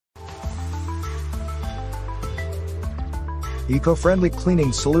Eco-friendly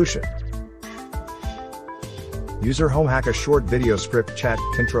cleaning solution. User home hack. A short video script chat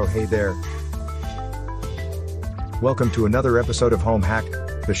intro. Hey there. Welcome to another episode of Home Hack,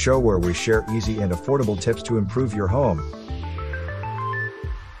 the show where we share easy and affordable tips to improve your home.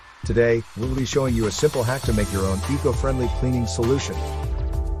 Today, we'll be showing you a simple hack to make your own eco-friendly cleaning solution.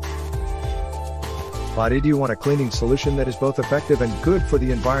 Why did you want a cleaning solution that is both effective and good for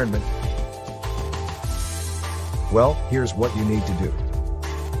the environment? Well, here's what you need to do.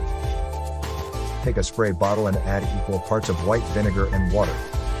 Take a spray bottle and add equal parts of white vinegar and water.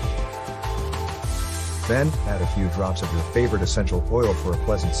 Then, add a few drops of your favorite essential oil for a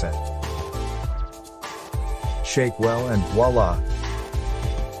pleasant scent. Shake well and voila!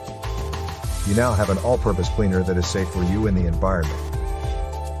 You now have an all-purpose cleaner that is safe for you and the environment.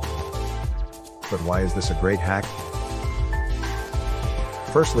 But why is this a great hack?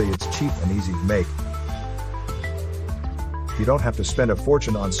 Firstly, it's cheap and easy to make. You don't have to spend a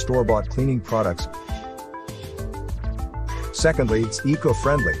fortune on store-bought cleaning products. Secondly, it's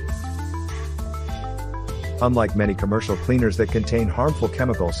eco-friendly. Unlike many commercial cleaners that contain harmful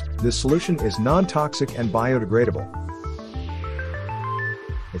chemicals, this solution is non-toxic and biodegradable.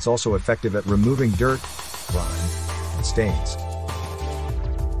 It's also effective at removing dirt, grime, and stains.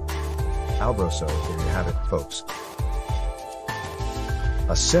 So there you have it, folks.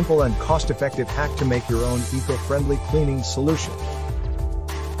 A simple and cost-effective hack to make your own eco-friendly cleaning solution.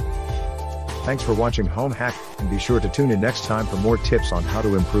 Thanks for watching Home Hack, and be sure to tune in next time for more tips on how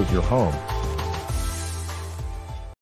to improve your home.